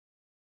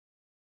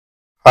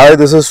Hi,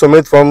 this is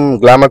Sumit from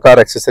Glamour Car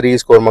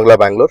Accessories, Kormangla,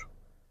 Bangalore.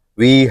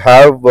 We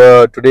have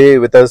today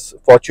with us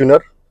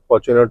Fortuner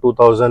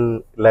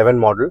 2011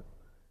 model,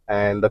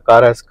 and the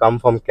car has come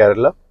from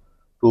Kerala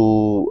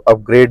to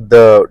upgrade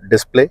the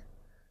display.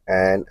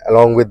 And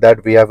along with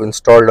that, we have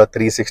installed a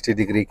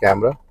 360-degree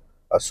camera,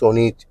 a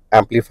Sony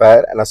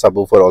amplifier, and a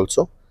subwoofer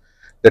also.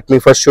 Let me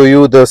first show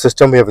you the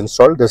system we have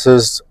installed. This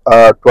is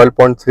a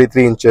 12.33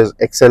 inches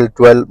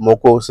XL12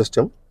 Moco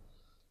system.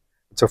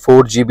 It's a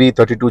 4 GB,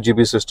 32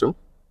 GB system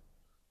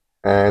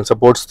and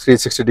supports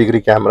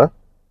 360-degree camera.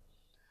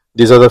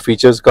 These are the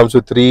features. Comes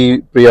with 3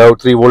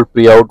 volt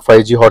pre-out,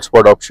 5G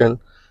hotspot option,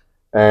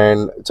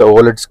 and it's a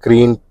OLED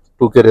screen,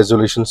 2K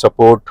resolution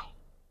support,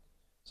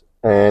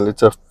 and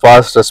it's a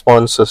fast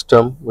response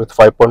system with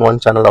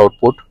 5.1 channel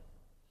output,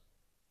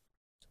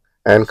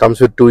 and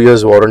comes with 2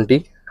 years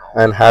warranty,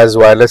 and has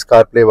wireless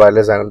CarPlay,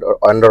 wireless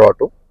under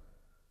auto.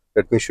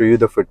 Let me show you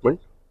the fitment.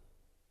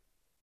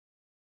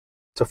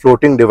 It's a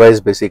floating device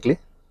basically.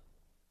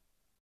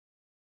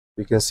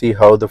 You can see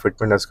how the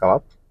fitment has come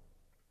up.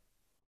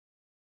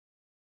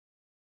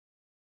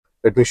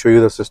 Let me show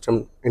you the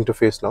system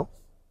interface now.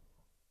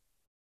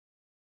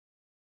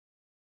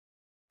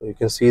 You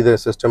can see the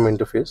system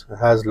interface. It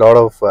has a lot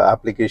of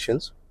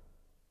applications.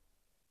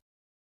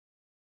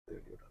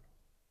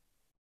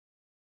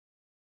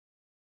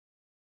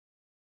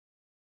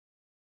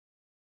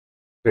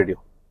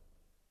 Radio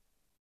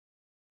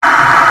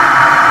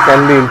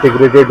can be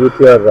integrated with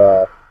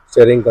your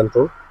steering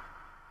control.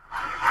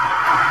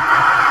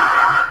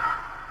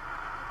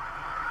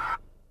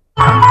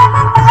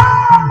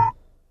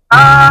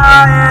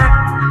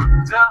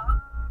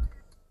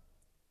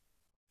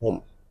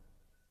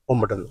 Home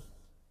button.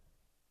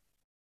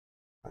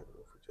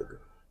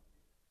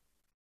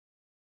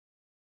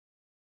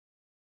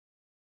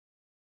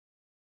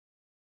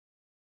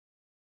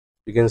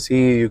 You can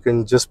see you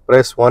can just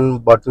press one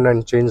button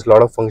and change a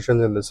lot of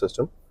functions in the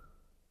system.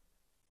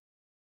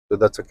 So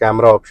that's a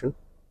camera option.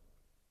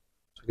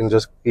 So you can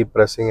just keep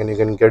pressing and you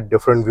can get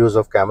different views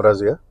of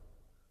cameras here.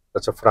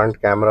 That's a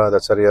front camera,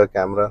 that's a rear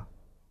camera.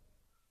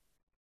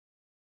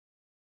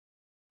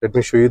 Let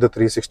me show you the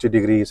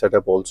 360-degree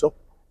setup also.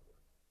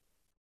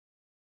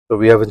 So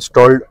we have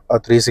installed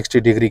a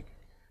 360-degree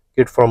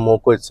kit from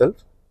Moco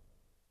itself.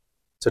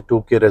 It's a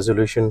 2K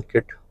resolution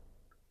kit.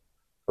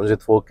 Comes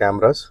with 4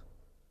 cameras.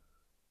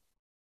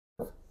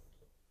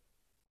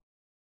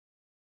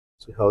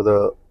 See how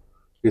the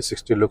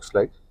 360 looks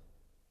like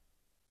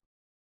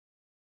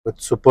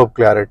with superb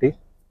clarity.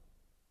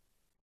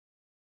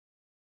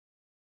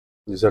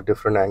 These are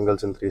different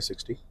angles in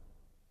 360.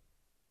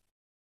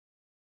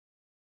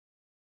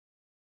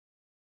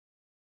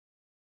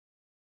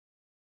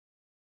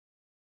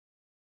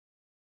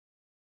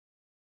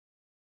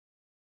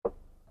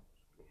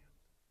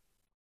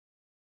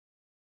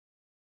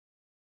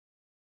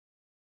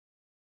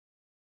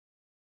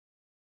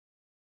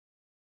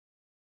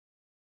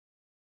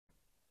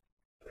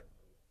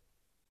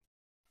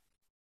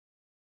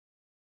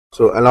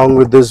 So along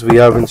with this, we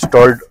have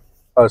installed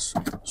a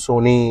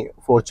Sony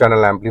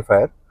 4-channel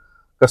amplifier.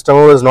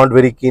 Customer was not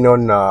very keen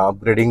on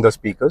upgrading the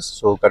speakers,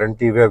 so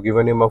currently we have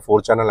given him a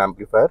 4-channel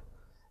amplifier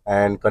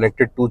and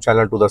connected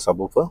 2-channel to the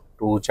subwoofer.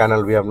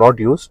 2-channel we have not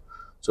used,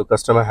 so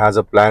customer has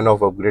a plan of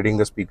upgrading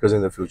the speakers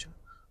in the future.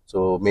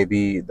 So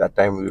maybe that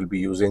time we will be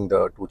using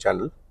the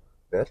 2-channel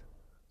there.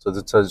 So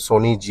it's a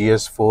Sony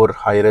GS4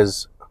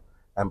 high-res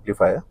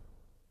amplifier.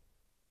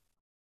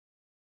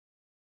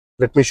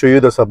 Let me show you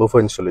the subwoofer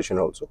installation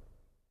also.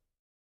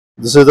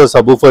 This is the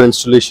subwoofer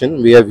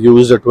installation. We have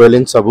used a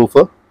 12-inch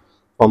subwoofer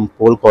from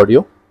Polk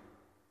Audio.